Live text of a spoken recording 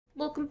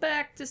welcome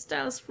back to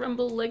Stylus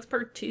Rumble Legs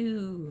Part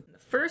 2. In the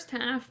first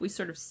half, we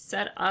sort of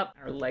set up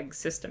our leg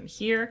system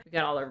here. We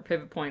got all our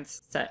pivot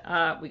points set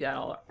up, we got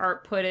all our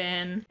art put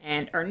in,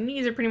 and our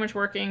knees are pretty much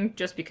working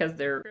just because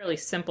they're fairly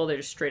simple. They're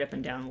just straight up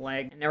and down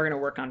leg. And now we're going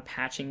to work on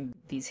patching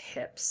these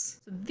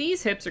hips. So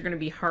these hips are going to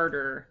be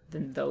harder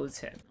than those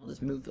hips. I'll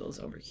just move those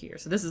over here.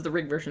 So this is the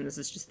rig version. This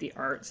is just the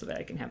art so that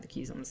I can have the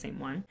keys on the same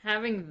one.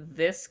 Having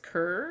this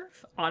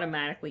curve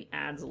automatically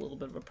adds a little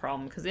bit of a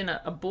problem because in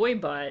a boy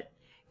butt,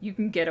 you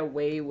can get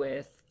away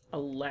with a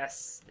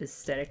less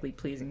aesthetically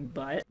pleasing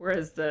butt.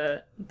 Whereas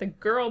the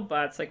girl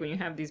butts, like when you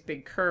have these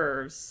big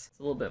curves, it's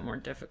a little bit more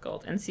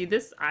difficult. And see,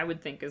 this I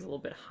would think is a little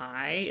bit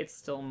high. It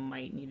still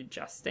might need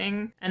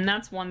adjusting. And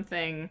that's one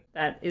thing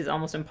that is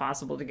almost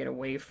impossible to get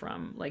away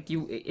from. Like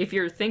if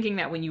you're thinking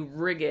that when you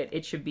rig it,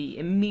 it should be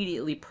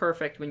immediately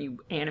perfect when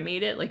you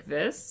animate it like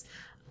this,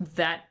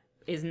 that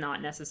is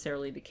not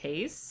necessarily the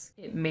case.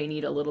 It may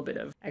need a little bit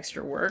of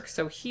extra work.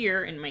 So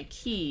here in my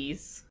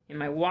keys, in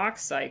my walk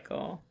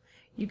cycle,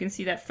 you can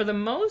see that for the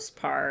most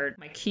part,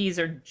 my keys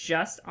are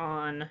just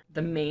on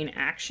the main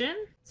action.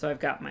 So I've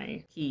got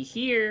my key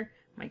here,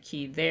 my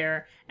key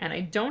there, and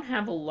I don't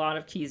have a lot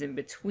of keys in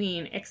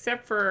between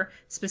except for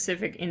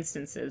specific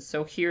instances.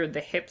 So here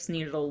the hips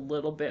needed a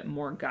little bit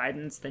more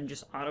guidance than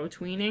just auto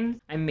tweening.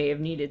 I may have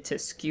needed to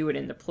skew it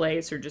into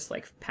place or just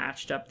like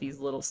patched up these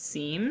little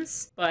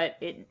seams, but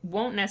it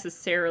won't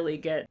necessarily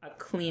get a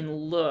clean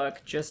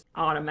look just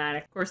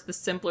automatic. Of course, the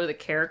simpler the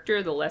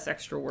character, the less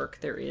extra work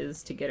there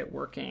is to get it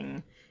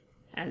working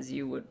as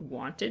you would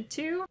want it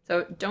to.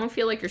 So don't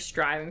feel like you're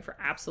striving for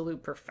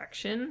absolute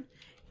perfection,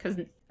 because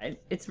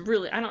it's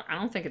really, I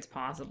don't think it's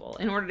possible.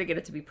 In order to get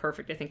it to be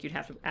perfect, I think you'd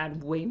have to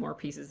add way more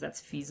pieces that's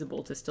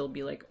feasible to still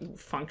be like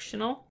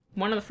functional.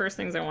 One of the first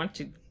things I want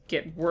to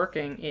get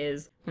working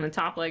is when the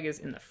top leg is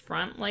in the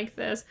front like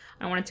this,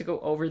 I want it to go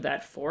over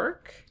that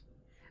fork,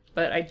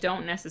 but I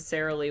don't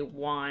necessarily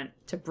want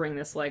to bring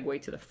this leg way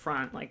to the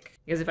front, like,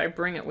 because if I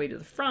bring it way to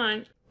the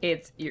front,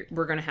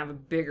 we're gonna have a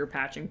bigger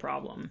patching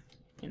problem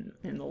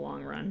in the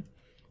long run.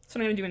 So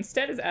what I'm gonna do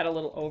instead is add a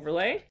little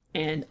overlay,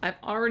 and I've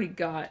already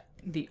got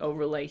the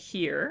overlay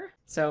here.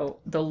 So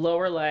the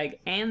lower leg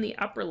and the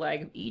upper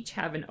leg each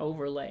have an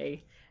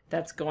overlay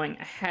that's going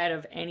ahead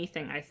of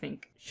anything I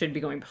think should be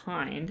going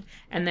behind.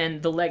 And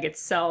then the leg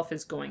itself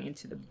is going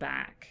into the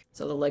back.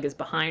 So the leg is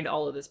behind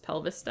all of this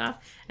pelvis stuff.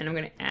 And I'm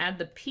going to add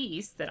the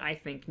piece that I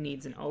think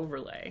needs an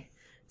overlay.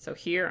 So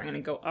here I'm going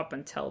to go up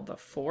until the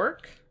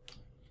fork,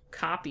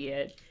 copy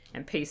it,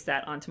 and paste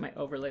that onto my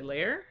overlay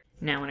layer.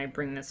 Now when I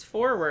bring this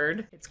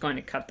forward, it's going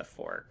to cut the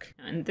fork.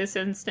 In this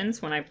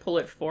instance, when I pull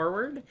it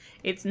forward,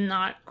 it's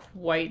not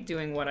quite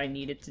doing what I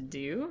need it to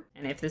do.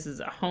 And if this is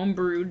a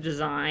homebrew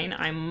design,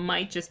 I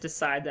might just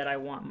decide that I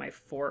want my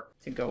fork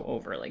to go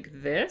over like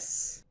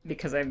this.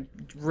 Because I've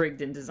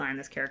rigged and designed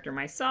this character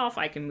myself,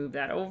 I can move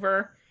that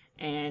over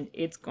and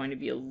it's going to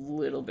be a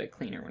little bit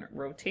cleaner when it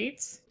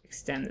rotates.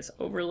 Extend this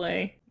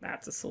overlay,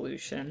 that's a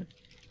solution,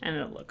 and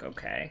it'll look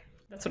okay.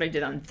 That's what I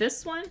did on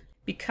this one.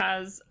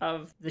 Because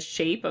of the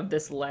shape of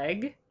this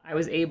leg, I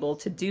was able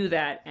to do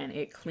that and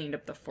it cleaned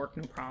up the fork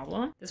no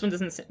problem. This one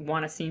doesn't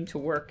want to seem to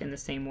work in the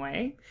same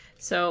way.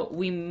 So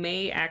we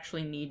may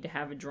actually need to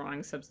have a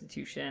drawing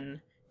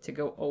substitution to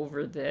go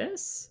over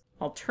this.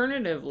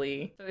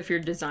 Alternatively, so if you're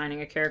designing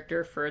a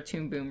character for a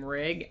Toonboom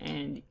rig,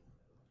 and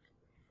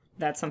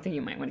that's something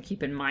you might want to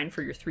keep in mind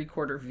for your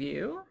 3/4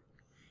 view,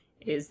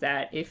 is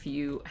that if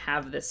you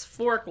have this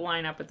fork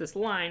line up at this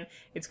line,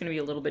 it's going to be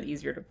a little bit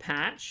easier to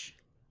patch.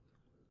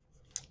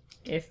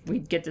 If we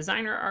get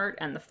designer art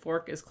and the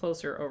fork is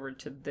closer over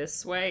to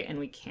this way and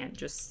we can't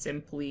just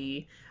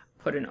simply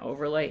put an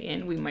overlay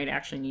in, we might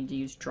actually need to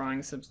use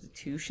drawing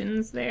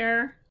substitutions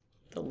there.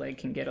 The leg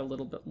can get a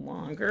little bit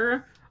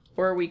longer,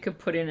 or we could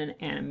put in an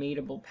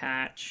animatable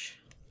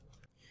patch.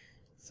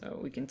 So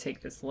we can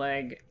take this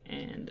leg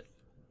and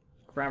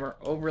grab our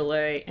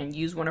overlay and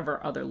use one of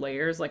our other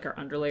layers, like our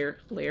underlayer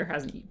layer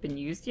hasn't been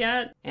used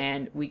yet.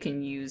 And we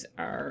can use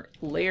our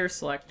layer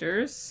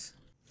selectors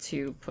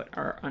to put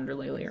our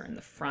underlay layer in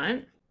the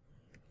front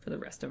for the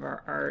rest of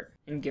our art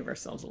and give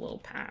ourselves a little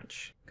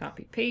patch.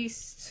 Copy,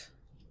 paste,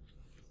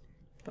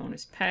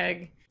 bonus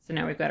peg. So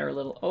now we've got our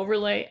little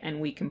overlay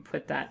and we can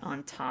put that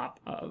on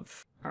top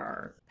of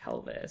our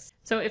pelvis.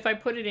 So if I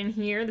put it in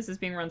here, this is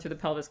being run through the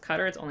pelvis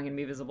cutter, it's only going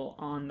to be visible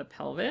on the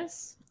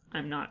pelvis.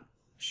 I'm not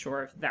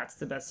sure if that's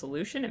the best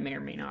solution. It may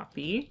or may not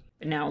be.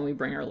 But now when we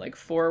bring our leg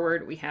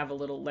forward, we have a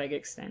little leg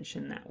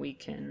extension that we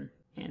can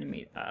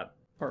animate up,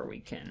 or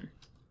we can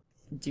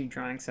do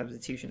drawing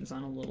substitutions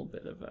on a little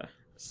bit of a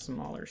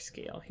smaller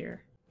scale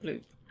here.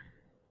 Bloop.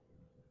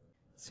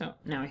 So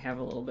now we have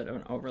a little bit of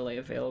an overlay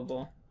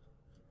available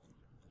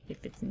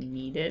if it's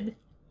needed.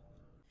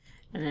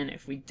 And then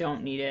if we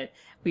don't need it,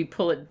 we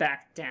pull it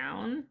back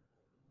down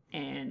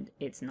and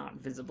it's not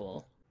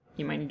visible.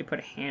 You might need to put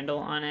a handle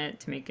on it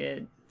to make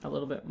it a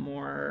little bit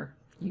more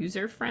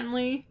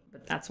user-friendly,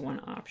 but that's one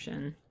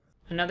option.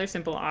 Another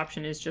simple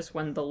option is just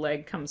when the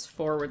leg comes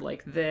forward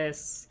like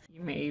this,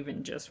 you may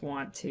even just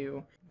want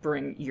to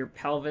bring your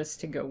pelvis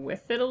to go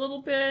with it a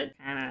little bit,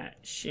 kind of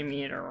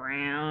shimmy it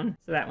around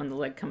so that when the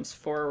leg comes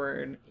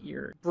forward,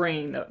 you're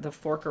bringing the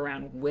fork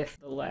around with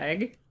the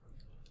leg.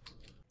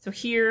 So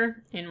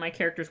here in my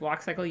character's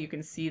walk cycle, you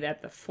can see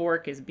that the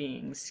fork is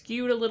being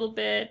skewed a little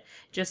bit,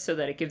 just so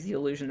that it gives the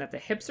illusion that the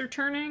hips are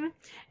turning,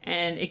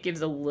 and it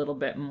gives a little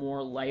bit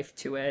more life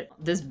to it.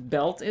 This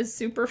belt is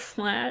super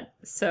flat,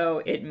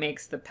 so it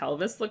makes the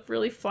pelvis look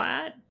really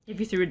flat. If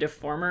you threw a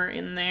deformer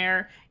in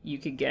there, you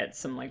could get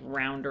some like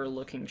rounder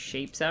looking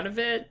shapes out of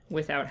it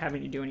without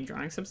having to do any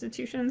drawing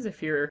substitutions.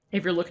 If you're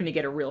looking to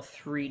get a real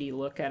 3D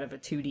look out of a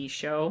 2D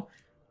show,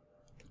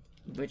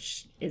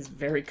 which is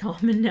very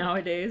common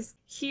nowadays.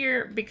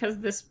 Here, because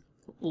this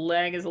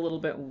leg is a little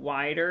bit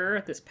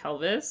wider, this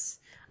pelvis,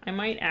 I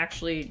might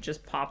actually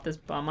just pop this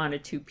bum onto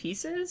 2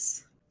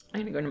 pieces.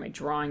 I'm gonna go into my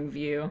drawing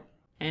view,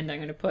 and I'm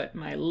gonna put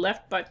my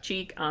left butt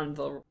cheek on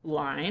the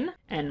line,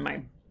 and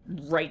my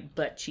right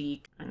butt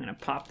cheek, I'm gonna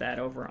pop that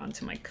over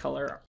onto my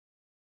color.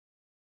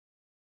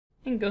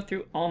 And go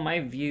through all my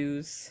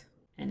views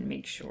and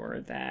make sure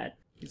that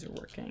these are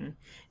working.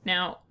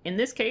 Now, in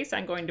this case,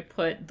 I'm going to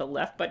put the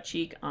left butt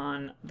cheek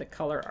on the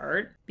color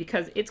art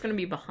because it's going to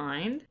be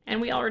behind, and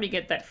we already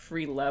get that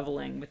free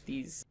leveling with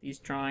these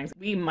drawings.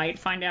 We might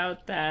find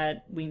out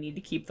that we need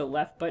to keep the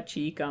left butt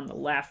cheek on the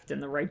left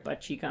and the right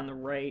butt cheek on the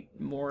right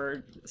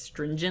more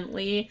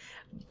stringently,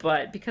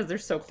 but because they're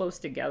so close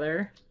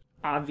together,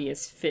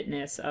 obvious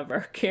fitness of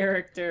our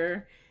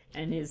character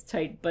and his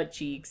tight butt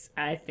cheeks,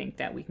 I think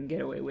that we can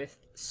get away with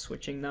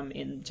switching them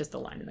in just a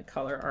line in the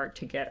color art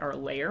to get our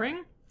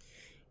layering,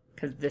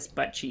 because this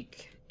butt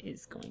cheek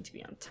is going to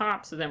be on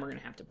top, so then we're going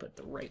to have to put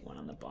the right one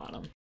on the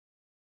bottom.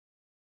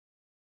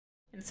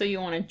 And so you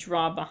want to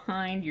draw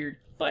behind your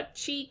butt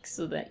cheek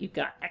so that you've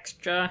got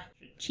extra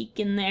cheek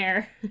in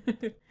there.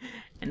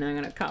 And I'm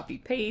going to copy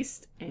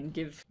paste and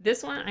give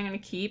this one, I'm going to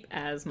keep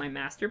as my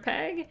master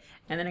peg,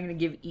 and then I'm going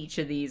to give each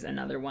of these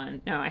another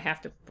one. Now I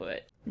have to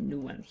put a new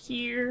one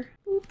here,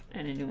 boop,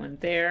 and a new one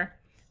there,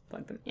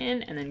 plug them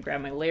in, and then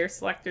grab my layer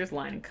selectors,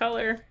 line and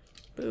color,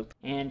 boop,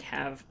 and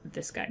have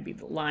this guy be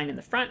the line in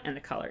the front and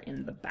the color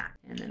in the back.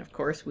 And then of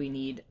course we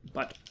need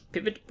butt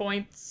pivot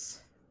points.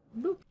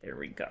 Boop, there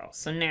we go.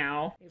 So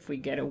now if we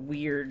get a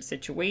weird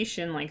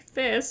situation like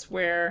this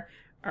where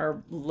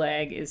our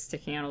leg is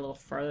sticking out a little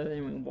farther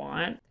than we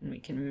want, and we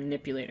can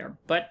manipulate our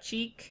butt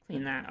cheek,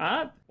 clean that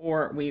up,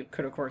 or we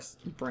could of course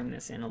bring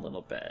this in a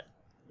little bit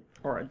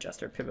or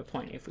adjust our pivot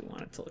point if we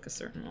want it to look a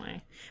certain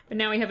way. But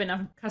now we have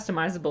enough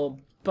customizable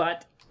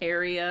butt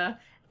area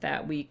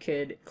that we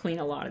could clean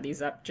a lot of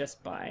these up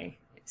just by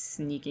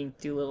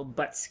do a little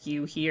butt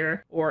skew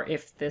here. Or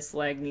if this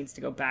leg needs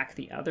to go back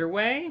the other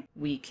way,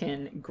 we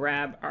can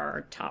grab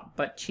our top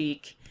butt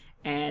cheek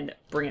and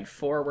bring it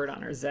forward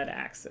on our Z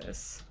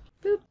axis.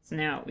 Boop. So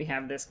now we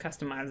have this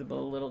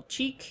customizable little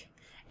cheek,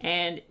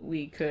 and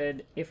we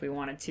could, if we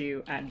wanted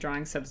to, add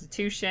drawing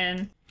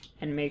substitution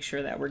and make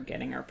sure that we're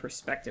getting our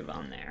perspective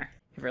on there.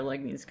 If our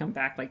leg needs to come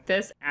back like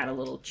this, add a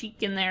little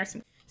cheek in there.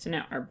 So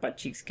now our butt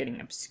cheek's getting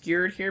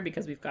obscured here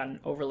because we've got an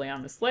overlay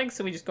on this leg,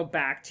 so we just go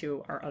back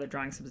to our other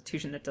drawing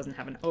substitution that doesn't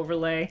have an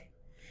overlay.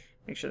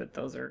 Make sure that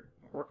those are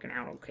working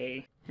out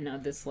okay. And now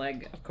this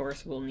leg, of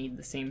course, will need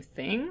the same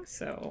thing,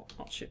 so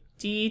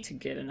Alt-Shift-D to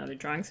get another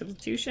drawing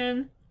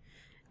substitution.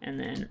 And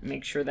then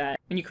make sure that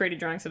when you create a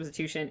drawing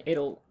substitution,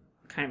 it'll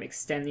kind of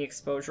extend the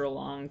exposure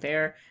along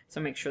there. So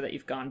make sure that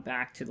you've gone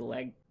back to the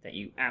leg that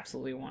you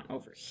absolutely want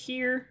over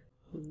here.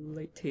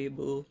 Light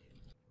table.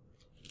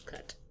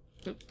 Cut.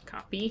 Oop,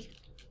 copy.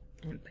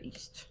 And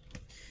paste.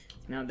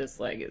 Now this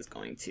leg is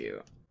going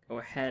to go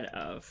ahead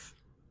of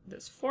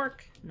this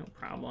fork. No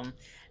problem.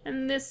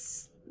 And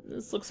this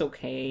looks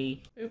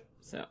okay. Oop,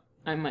 so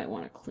I might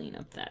want to clean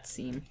up that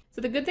seam.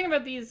 So the good thing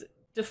about these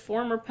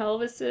deformer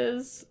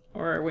pelvises,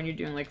 or when you're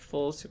doing like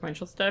full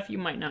sequential stuff, you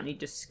might not need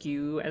to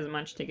skew as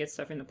much to get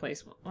stuff into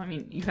place. Well, I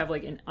mean, you have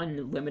like an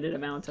unlimited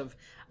amount of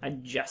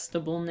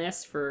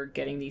adjustableness for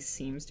getting these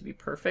seams to be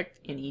perfect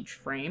in each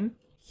frame.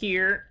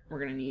 Here, we're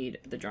going to need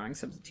the drawing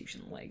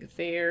substitution leg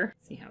there.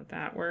 See how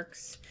that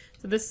works.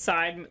 So this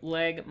side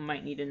leg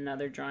might need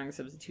another drawing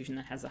substitution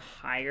that has a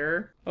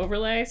higher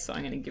overlay, so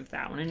I'm going to give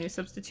that one a new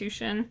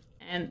substitution.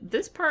 And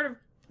this part of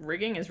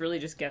rigging is really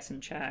just guess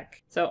and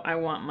check. So I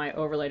want my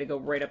overlay to go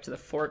right up to the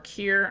fork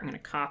here. I'm going to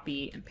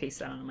copy and paste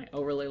that on my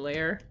overlay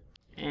layer.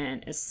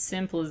 And as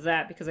simple as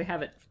that, because I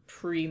have it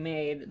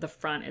pre-made, the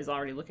front is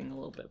already looking a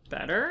little bit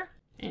better.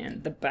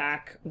 And the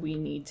back, we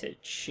need to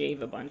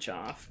shave a bunch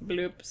off.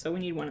 Bloop. So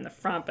we need one in the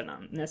front, but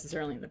not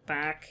necessarily in the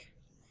back.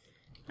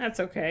 That's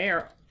okay.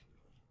 Our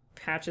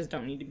patches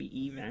don't need to be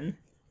even.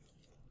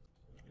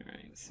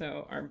 Alright,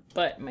 so our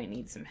butt might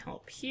need some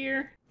help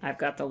here. I've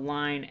got the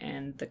line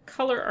and the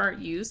color art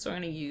used, so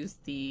I'm going to use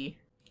the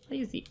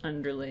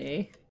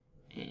underlay,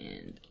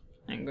 and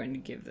I'm going to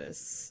give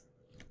this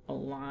a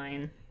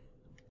line.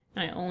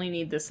 And I only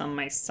need this on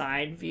my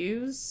side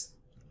views.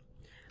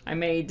 I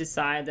may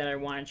decide that I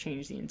want to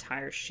change the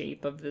entire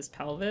shape of this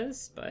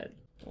pelvis, but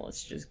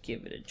let's just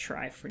give it a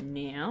try for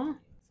now.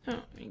 So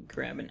let me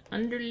grab an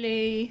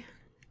underlay,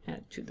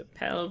 Add to the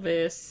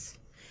pelvis.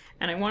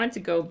 And I want it to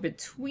go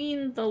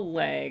between the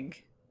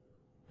leg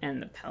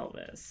and the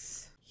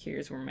pelvis.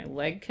 Here's where my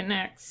leg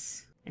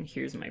connects, and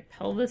here's my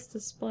pelvis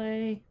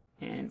display.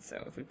 And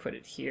so if we put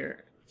it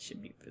here, it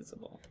should be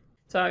visible.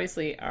 So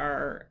obviously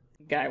our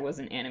guy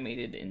wasn't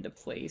animated into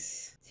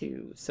place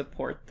to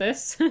support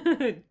this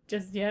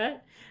just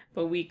yet,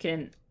 but we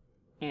can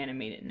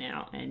animate it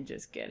now and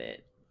just get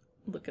it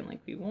looking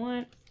like we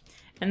want.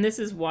 And this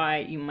is why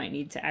you might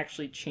need to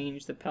actually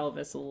change the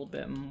pelvis a little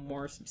bit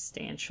more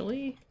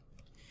substantially.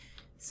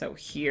 So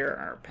here,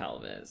 our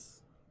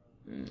pelvis.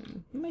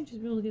 We might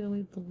just be able to get away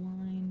with the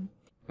line.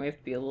 We have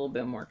to be a little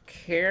bit more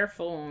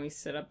careful when we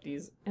set up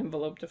these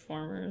envelope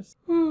deformers.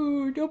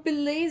 Ooh, don't be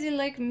lazy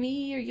like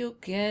me or you'll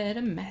get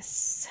a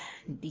mess.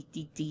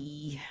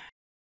 DDD.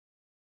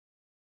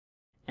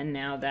 And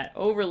now that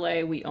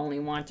overlay, we only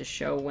want to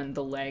show when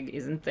the leg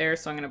isn't there,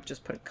 so I'm going to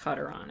just put a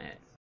cutter on it.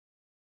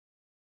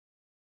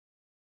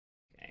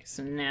 Okay,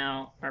 so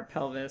now our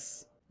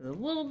pelvis is a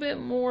little bit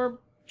more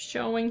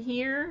showing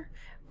here,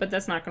 but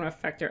that's not going to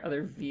affect our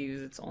other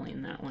views. It's only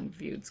in that one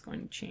view it's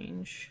going to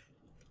change.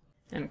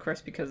 And of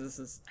course, because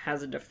this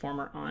has a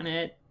deformer on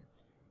it,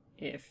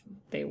 if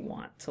they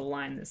want to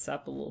line this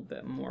up a little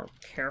bit more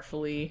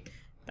carefully,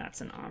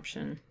 that's an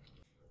option.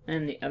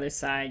 And the other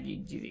side, you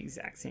do the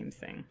exact same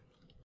thing.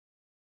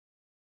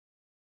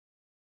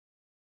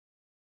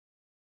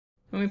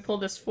 When we pull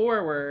this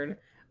forward,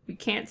 we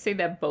can't say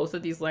that both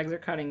of these legs are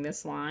cutting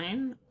this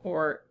line,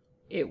 or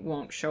it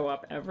won't show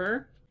up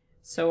ever.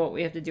 So what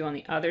we have to do on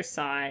the other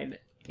side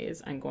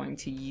is I'm going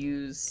to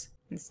use,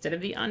 instead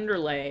of the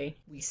underlay,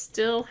 we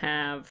still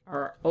have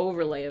our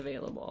overlay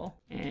available.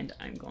 And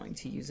I'm going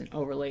to use an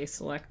overlay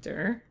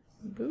selector.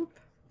 Boop.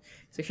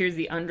 So here's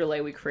the underlay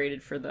we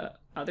created for the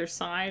other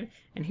side,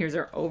 and here's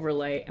our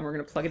overlay, and we're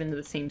going to plug it into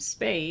the same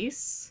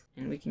space.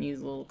 And we can use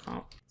a little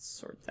comp,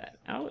 sort that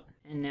out.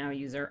 And now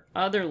use our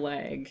other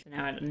leg.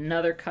 Now add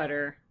another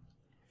cutter.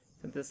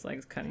 So this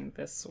leg's cutting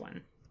this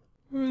one.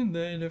 And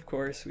then, of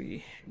course,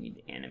 we need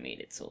to animate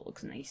it so it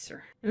looks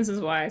nicer. And this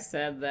is why I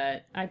said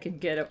that I could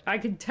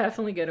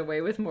definitely get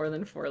away with more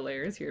than 4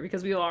 layers here,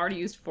 because we already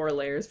used 4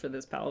 layers for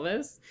this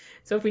pelvis.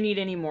 So if we need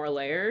any more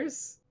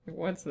layers,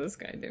 what's this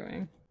guy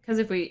doing? Because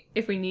if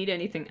we need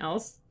anything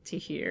else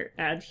to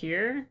add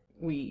here,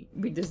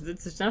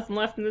 there's nothing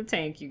left in the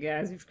tank, you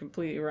guys. We've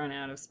completely run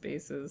out of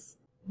spaces.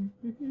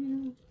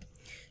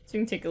 So you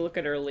can take a look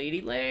at our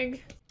lady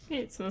leg.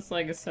 Okay, so this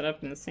leg is set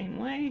up in the same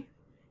way.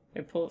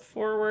 I pull it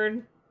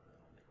forward,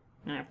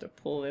 and I have to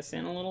pull this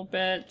in a little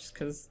bit, just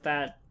because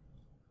the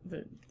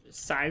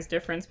size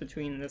difference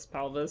between this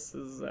pelvis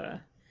is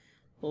a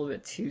little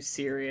bit too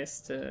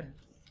serious to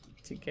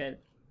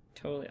get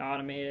totally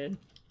automated.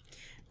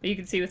 But you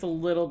can see with a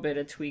little bit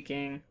of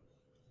tweaking,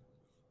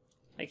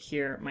 like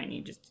here, it might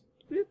need just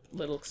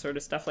little sort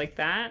of stuff like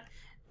that,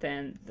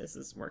 then this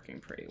is working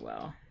pretty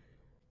well.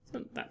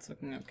 So that's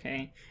looking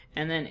okay.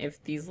 And then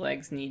if these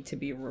legs need to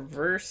be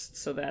reversed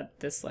so that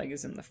this leg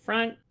is in the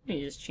front, you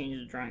just change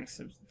the drawing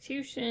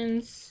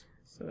substitutions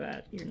so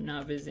that your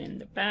nub is in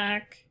the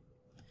back.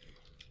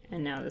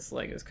 And now this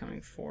leg is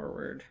coming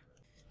forward.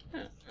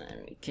 And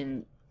we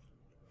can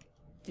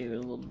do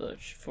a little bit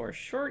of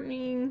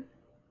foreshortening.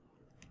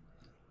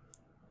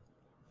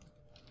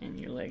 And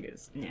your leg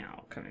is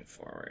now coming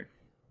forward.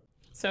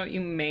 So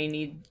you may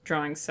need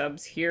drawing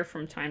subs here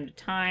from time to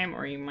time,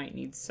 or you might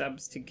need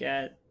subs to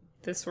get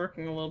this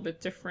working a little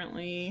bit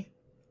differently.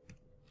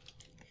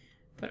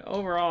 But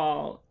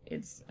overall,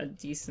 it's a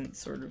decent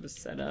sort of a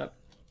setup.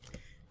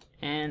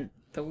 And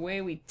the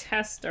way we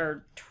test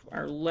our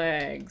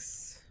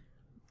legs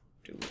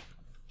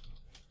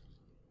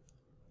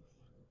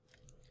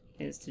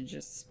is to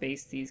just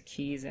space these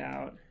keys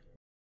out.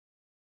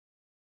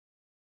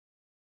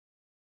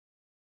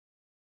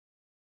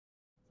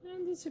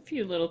 And there's a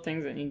few little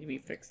things that need to be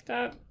fixed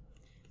up.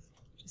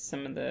 Just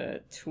some of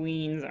the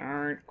tweens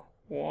aren't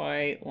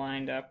quite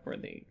lined up where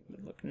they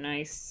would look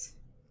nice.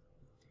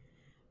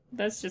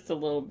 That's just a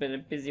little bit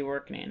of busy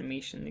work and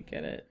animation to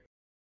get it.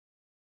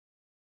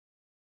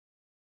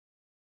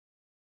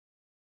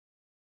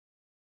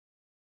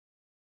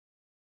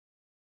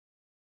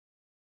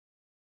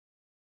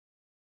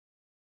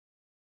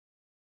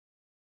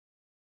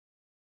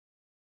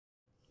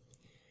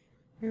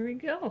 Here we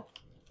go.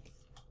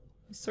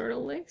 Sort of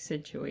leg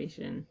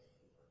situation.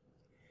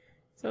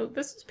 So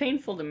this was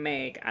painful to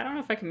make. I don't know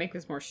if I can make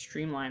this more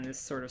streamlined, this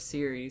sort of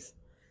series.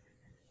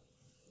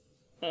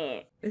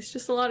 It's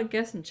just a lot of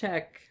guess and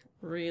check,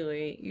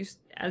 really.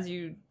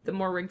 The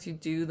more rigs you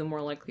do, the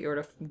more likely you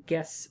are to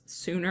guess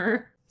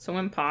sooner. So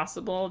when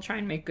possible, try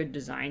and make good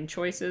design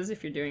choices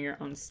if you're doing your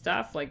own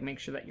stuff. Like make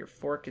sure that your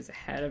fork is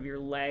ahead of your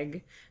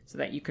leg so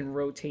that you can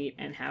rotate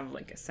and have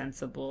like a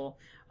sensible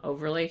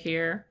overlay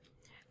here.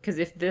 Because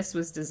if this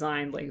was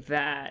designed like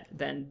that,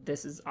 then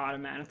this is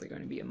automatically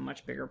going to be a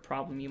much bigger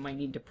problem. You might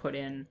need to put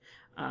in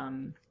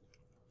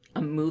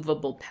a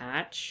movable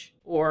patch,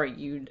 or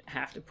you'd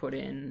have to put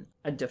in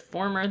a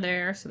deformer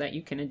there so that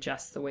you can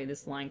adjust the way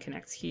this line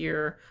connects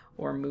here,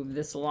 or move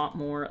this a lot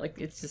more. Like,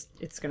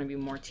 it's going to be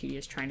more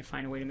tedious trying to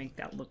find a way to make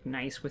that look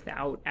nice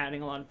without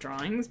adding a lot of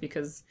drawings,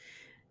 because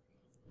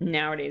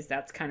nowadays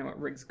that's kind of what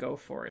rigs go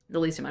for. The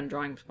least amount of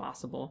drawings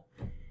possible.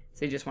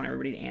 So you just want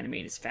everybody to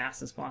animate as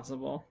fast as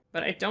possible.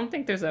 But I don't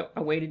think there's a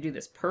way to do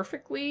this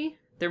perfectly.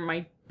 There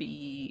might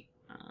be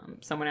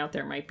someone out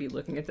there might be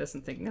looking at this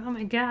and thinking, oh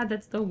my god,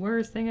 that's the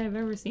worst thing I've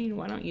ever seen.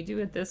 Why don't you do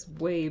it this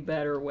way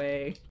better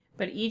way?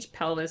 But each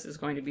pelvis is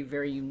going to be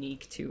very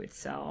unique to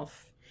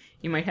itself.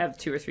 You might have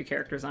 2 or 3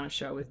 characters on a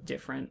show with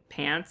different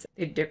pants.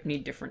 They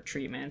need different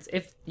treatments.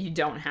 If you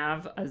don't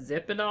have a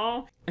zip at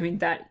all, I mean,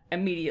 that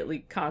immediately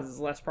causes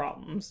less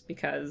problems,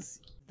 because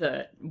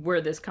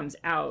where this comes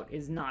out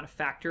is not a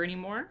factor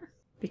anymore,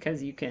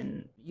 because you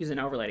can use an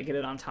overlay to get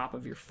it on top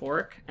of your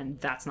fork, and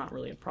that's not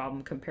really a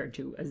problem compared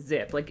to a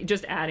zip. Like,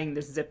 just adding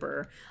this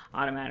zipper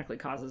automatically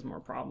causes more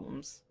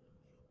problems.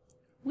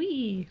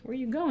 Whee! Where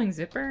you going,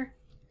 zipper?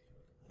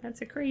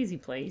 That's a crazy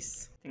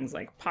place. Things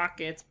like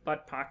pockets,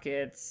 butt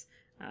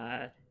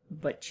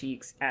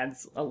cheeks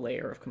adds a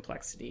layer of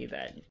complexity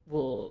that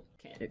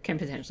can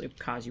potentially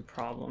cause you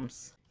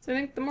problems. So I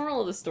think the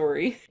moral of the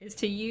story is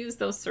to use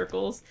those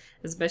circles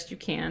as best you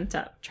can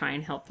to try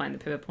and help find the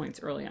pivot points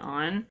early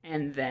on,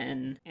 and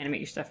then animate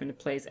your stuff into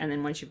place. And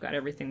then once you've got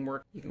everything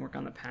worked, you can work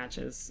on the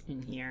patches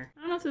in here.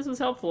 I don't know if this was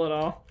helpful at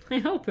all. I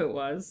hope it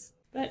was.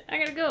 But I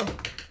gotta go,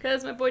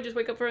 because my boy just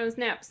woke up from his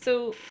nap.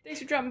 So thanks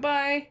for dropping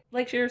by.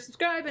 Like, share,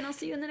 subscribe, and I'll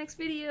see you in the next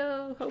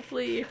video.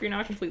 Hopefully, if you're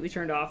not completely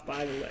turned off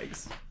by the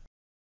legs.